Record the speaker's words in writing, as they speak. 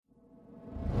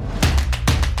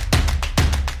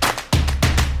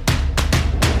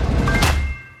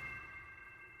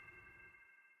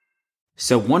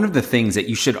So one of the things that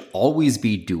you should always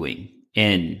be doing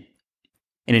in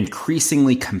an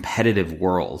increasingly competitive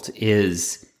world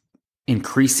is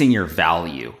increasing your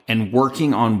value and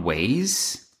working on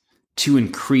ways to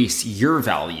increase your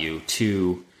value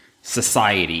to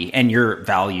society and your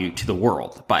value to the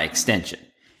world by extension.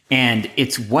 And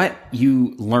it's what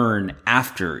you learn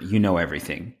after you know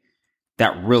everything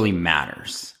that really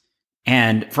matters.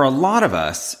 And for a lot of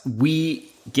us, we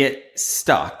get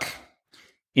stuck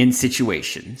in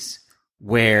situations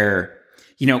where,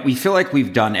 we feel like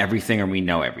we've done everything or we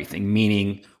know everything,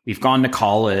 meaning we've gone to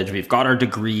college, we've got our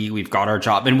degree, we've got our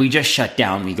job, and we just shut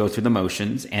down. We go through the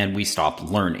motions and we stop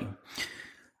learning.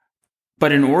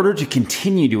 But in order to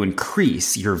continue to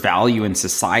increase your value in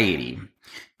society,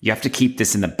 you have to keep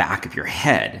this in the back of your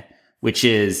head, which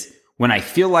is when I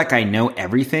feel like I know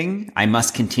everything, I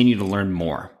must continue to learn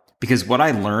more. Because what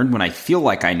I learned when I feel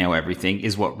like I know everything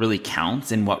is what really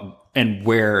counts and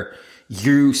where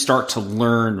you start to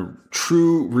learn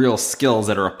true, real skills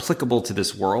that are applicable to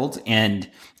this world and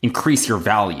increase your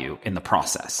value in the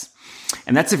process.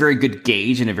 And that's a very good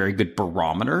gauge and a very good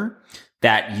barometer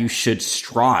that you should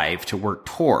strive to work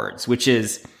towards, which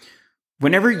is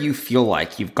whenever you feel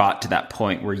like you've got to that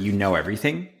point where you know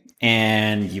everything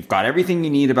and you've got everything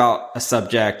you need about a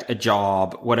subject, a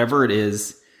job, whatever it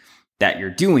is that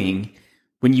you're doing,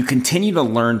 when you continue to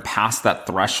learn past that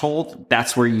threshold,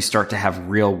 that's where you start to have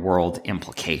real world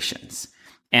implications.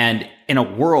 And in a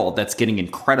world that's getting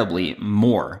incredibly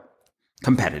more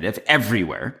competitive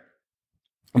everywhere,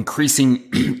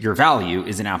 increasing your value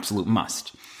is an absolute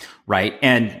must, right?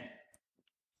 And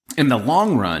in the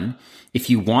long run, if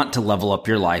you want to level up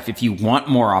your life, if you want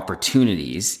more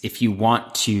opportunities, if you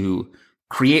want to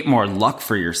create more luck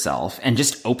for yourself and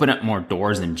just open up more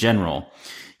doors in general,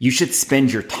 you should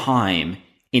spend your time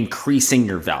increasing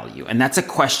your value. And that's a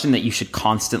question that you should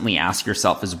constantly ask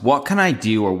yourself is, what can I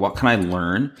do or what can I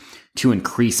learn to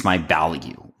increase my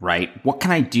value, right? What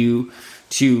can I do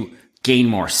to gain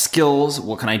more skills?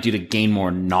 What can I do to gain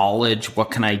more knowledge? What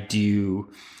can I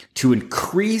do to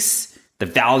increase the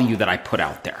value that I put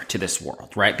out there to this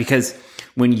world, right? Because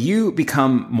when you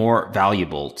become more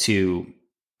valuable to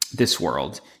this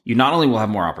world, you not only will have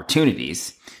more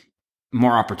opportunities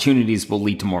will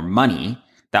lead to more money.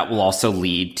 That will also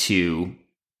lead to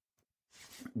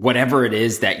whatever it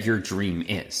is that your dream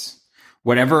is.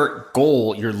 Whatever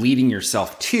goal you're leading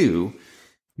yourself to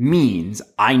means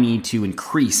I need to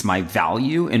increase my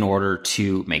value in order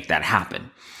to make that happen.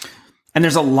 And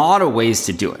there's a lot of ways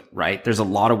to do it, right? There's a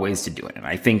lot of ways to do it. And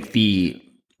I think the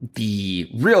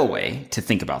real way to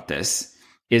think about this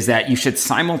is that you should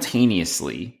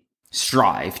simultaneously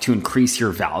strive to increase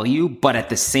your value, but at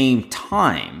the same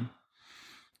time,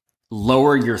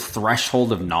 lower your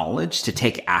threshold of knowledge to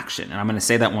take action. And I'm going to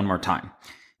say that one more time.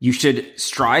 You should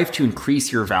strive to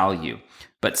increase your value,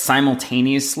 but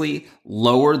simultaneously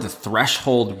lower the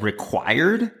threshold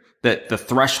required, the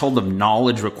threshold of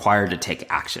knowledge required to take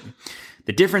action.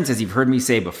 The difference, as you've heard me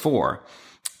say before,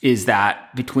 is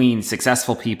that between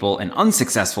successful people and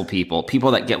unsuccessful people,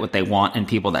 people that get what they want and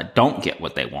people that don't get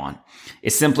what they want,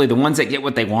 is simply the ones that get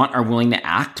what they want are willing to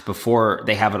act before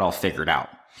they have it all figured out,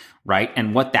 right?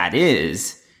 And what that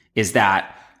is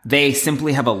that they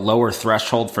simply have a lower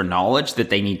threshold for knowledge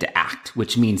that they need to act,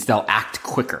 which means they'll act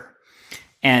quicker.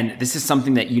 And this is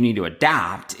something that you need to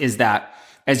adapt, is that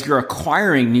as you're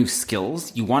acquiring new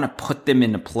skills, you want to put them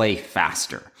into play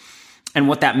faster. And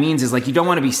what that means is, like, you don't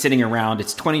want to be sitting around,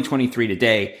 it's 2023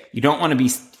 today. You don't want to be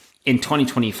in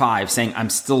 2025 saying, I'm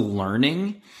still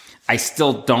learning. I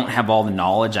still don't have all the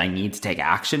knowledge I need to take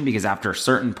action, because after a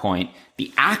certain point,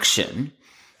 the action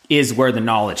is where the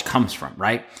knowledge comes from,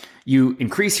 right? You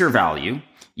increase your value,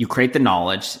 you create the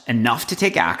knowledge enough to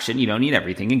take action. You don't need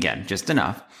everything, again, just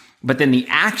enough. But then the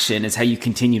action is how you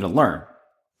continue to learn,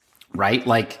 right?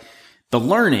 Like, the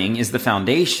learning is the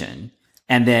foundation.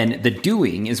 And then the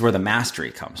doing is where the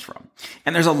mastery comes from.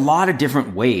 And there's a lot of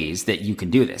different ways that you can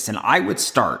do this. And I would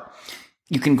start,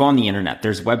 you can go on the internet.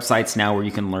 There's websites now where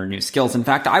you can learn new skills. In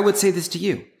fact, I would say this to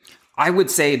you. I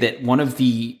would say that one of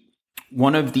the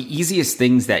easiest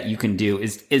things that you can do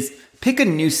is pick a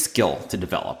new skill to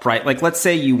develop, right? Like, let's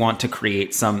say you want to create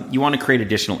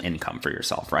additional income for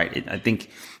yourself, right? I think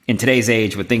in today's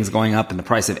age, with things going up and the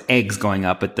price of eggs going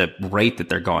up at the rate that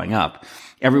they're going up,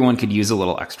 everyone could use a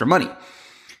little extra money.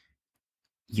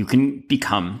 You can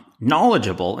become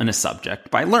knowledgeable in a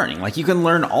subject by learning. Like, you can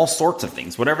learn all sorts of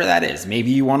things, whatever that is.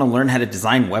 Maybe you want to learn how to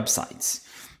design websites.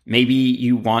 Maybe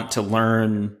you want to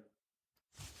learn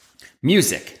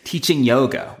music, teaching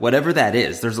yoga, whatever that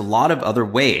is. There's a lot of other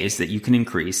ways that you can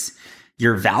increase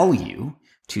your value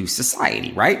to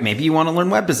society, right? Maybe you want to learn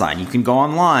web design. You can go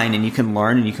online and you can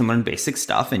learn basic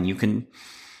stuff, and you can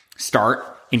start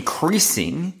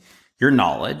increasing your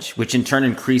knowledge, which in turn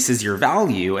increases your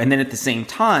value. And then at the same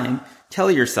time,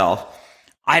 tell yourself,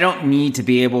 I don't need to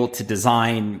be able to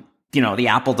design, the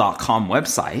apple.com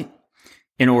website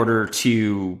in order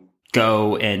to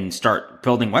go and start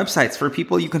building websites for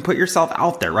people. You can put yourself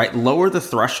out there, right? Lower the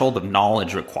threshold of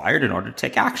knowledge required in order to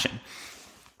take action.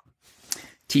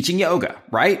 Teaching yoga,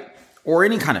 right? Or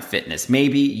any kind of fitness.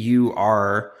 Maybe you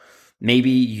are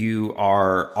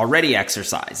already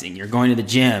exercising. You're going to the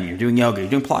gym, you're doing yoga, you're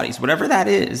doing Pilates, whatever that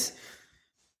is.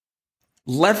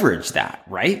 Leverage that,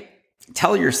 right?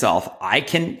 Tell yourself, I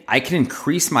can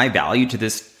increase my value to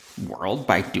this world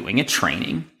by doing a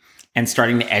training and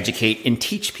starting to educate and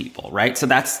teach people, right? So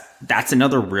that's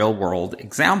another real world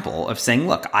example of saying,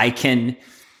 look, I can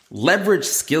leverage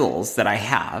skills that I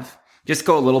have, just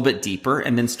go a little bit deeper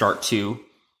and then start to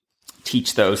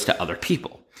teach those to other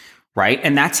people, right?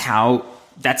 And that's how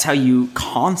you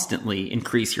constantly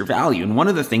increase your value. And one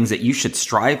of the things that you should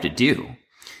strive to do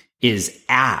is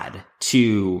add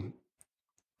to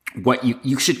what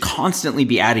you should constantly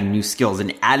be adding new skills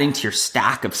and adding to your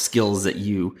stack of skills that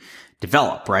you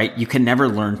develop, right? You can never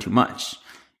learn too much.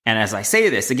 And as I say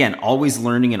this, again, always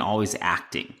learning and always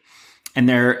acting. And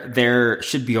there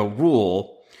should be a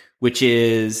rule, which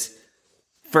is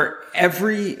for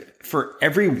every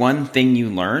one thing you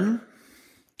learn,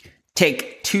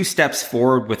 take 2 steps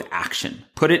forward with action.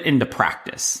 Put it into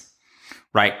practice,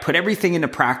 right? Put everything into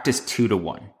practice 2 to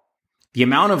 1. The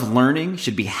amount of learning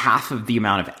should be half of the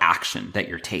amount of action that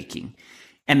you're taking.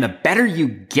 And the better you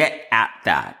get at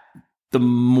that, the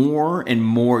more and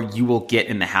more you will get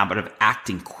in the habit of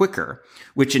acting quicker,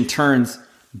 which in turn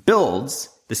builds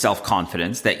the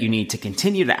self-confidence that you need to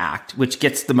continue to act, which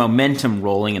gets the momentum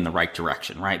rolling in the right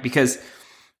direction, right? Because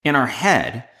in our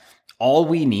head, all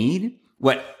we need,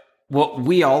 what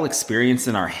we all experience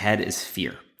in our head is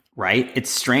fear, right? It's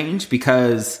strange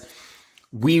because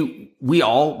we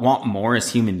all want more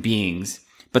as human beings,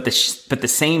 but the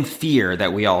same fear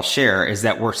that we all share is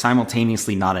that we're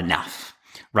simultaneously not enough,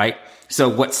 right? So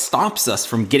what stops us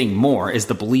from getting more is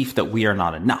the belief that we are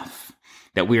not enough,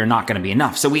 that we are not going to be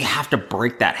enough. So we have to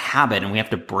break that habit and we have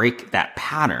to break that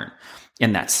pattern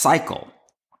in that cycle.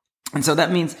 And so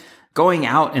that means going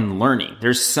out and learning.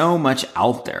 There's so much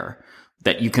out there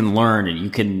that you can learn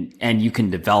and you can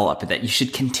develop, that you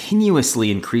should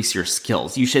continuously increase your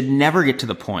skills. You should never get to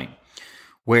the point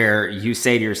where you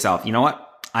say to yourself, you know what?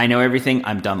 I know everything.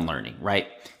 I'm done learning, right?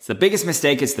 It's the biggest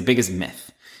mistake. It's the biggest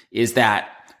myth, is that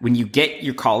when you get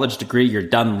your college degree, you're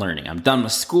done learning. I'm done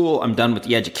with school. I'm done with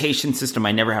the education system.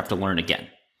 I never have to learn again,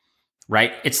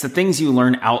 right? It's the things you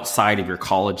learn outside of your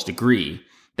college degree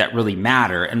that really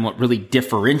matter and what really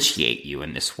differentiate you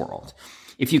in this world.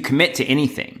 If you commit to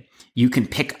anything, you can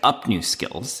pick up new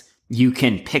skills. You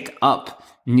can pick up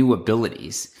new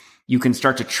abilities. You can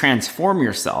start to transform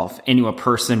yourself into a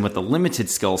person with a limited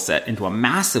skill set into a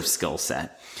massive skill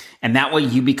set. And that way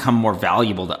you become more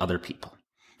valuable to other people.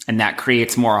 And that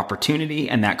creates more opportunity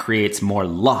and that creates more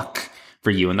luck for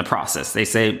you in the process. They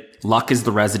say luck is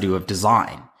the residue of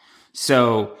design.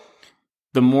 So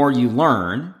the more you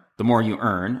learn, the more you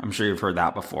earn. I'm sure you've heard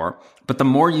that before. But the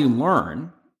more you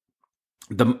learn,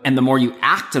 the more you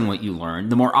act on what you learn,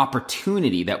 the more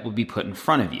opportunity that will be put in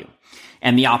front of you.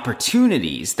 And the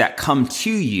opportunities that come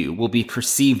to you will be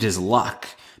perceived as luck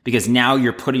because now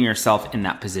you're putting yourself in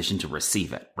that position to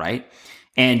receive it, right?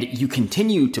 And you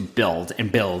continue to build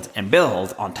and build and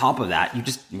build. On top of that, you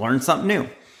just learn something new.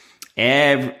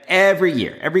 Every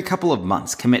year, every couple of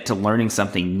months, commit to learning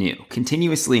something new.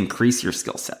 Continuously increase your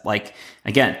skill set. Like,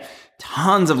 again,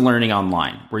 tons of learning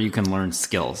online where you can learn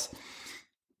skills.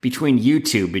 Between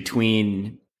YouTube,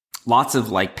 between lots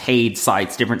of like paid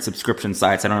sites, different subscription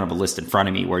sites. I don't have a list in front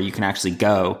of me where you can actually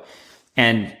go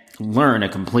and learn a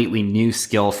completely new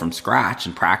skill from scratch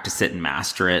and practice it and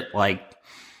master it. Like,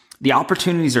 the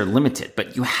opportunities are limited,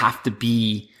 but you have to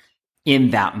be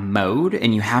in that mode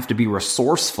and you have to be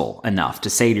resourceful enough to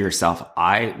say to yourself,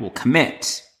 I will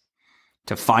commit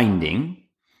to finding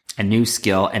a new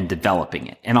skill and developing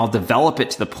it. And I'll develop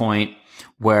it to the point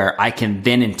where I can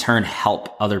then in turn help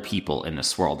other people in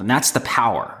this world. And that's the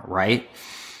power, right?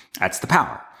 That's the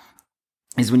power,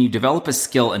 is when you develop a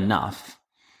skill enough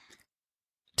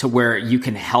to where you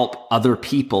can help other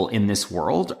people in this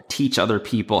world, teach other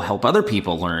people, help other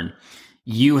people learn,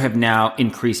 you have now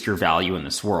increased your value in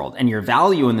this world. And your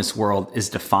value in this world is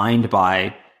defined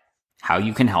by how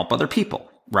you can help other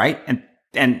people, right?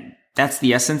 And that's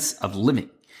the essence of living.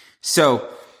 So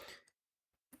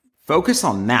focus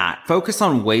on that. Focus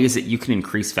on ways that you can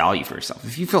increase value for yourself.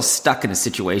 If you feel stuck in a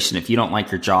situation, if you don't like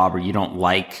your job or you don't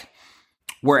like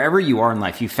wherever you are in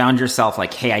life, you found yourself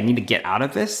like, hey, I need to get out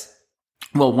of this.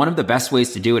 Well, one of the best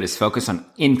ways to do it is focus on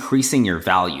increasing your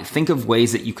value. Think of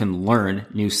ways that you can learn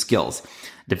new skills,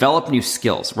 develop new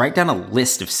skills, write down a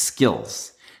list of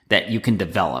skills that you can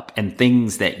develop and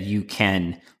things that you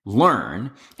can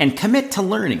learn and commit to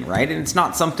learning, right? And it's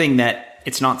not something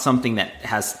that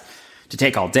has to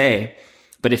take all day.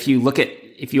 But if you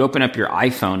open up your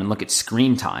iPhone and look at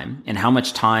screen time and how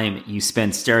much time you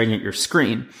spend staring at your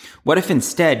screen, what if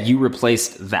instead you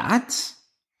replaced that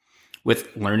with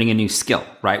learning a new skill,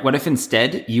 right? What if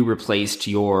instead you replaced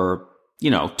your,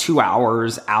 2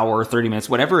 hours, 30 minutes,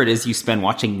 whatever it is you spend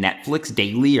watching Netflix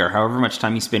daily or however much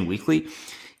time you spend weekly,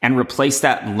 and replace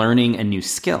that learning a new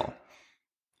skill?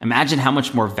 Imagine how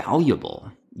much more valuable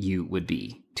you would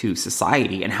be to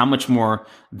society and how much more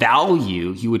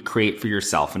value you would create for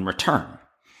yourself in return,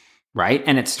 right?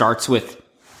 And it starts with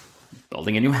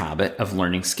building a new habit of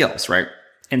learning skills, right?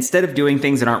 Instead of doing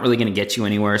things that aren't really going to get you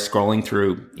anywhere, scrolling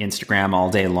through Instagram all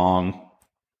day long,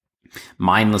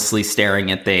 mindlessly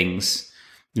staring at things,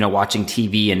 watching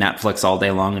TV and Netflix all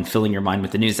day long and filling your mind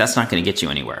with the news, that's not going to get you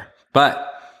anywhere. But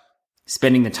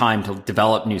spending the time to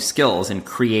develop new skills and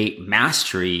create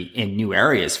mastery in new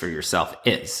areas for yourself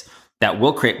that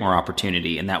will create more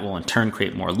opportunity, and that will in turn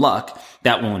create more luck,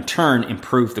 that will in turn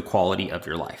improve the quality of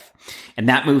your life. And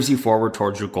that moves you forward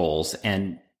towards your goals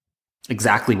and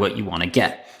exactly what you want to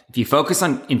get. If you focus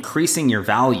on increasing your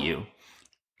value,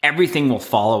 everything will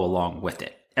follow along with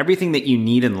it. Everything that you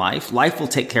need in life will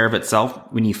take care of itself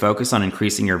when you focus on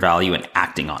increasing your value and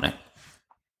acting on it.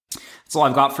 That's all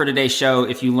I've got for today's show.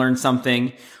 If you learned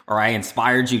something or I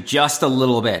inspired you just a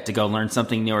little bit to go learn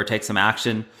something new or take some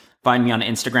action, find me on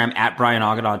Instagram at Brian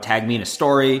Agadaw, tag me in a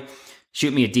story,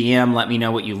 shoot me a DM, let me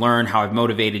know what you learned, how I've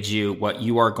motivated you, what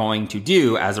you are going to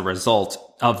do as a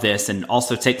result of this. And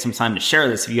also take some time to share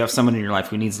this. If you have someone in your life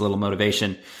who needs a little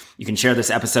motivation, you can share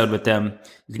this episode with them.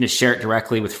 You can just share it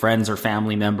directly with friends or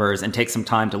family members and take some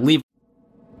time to leave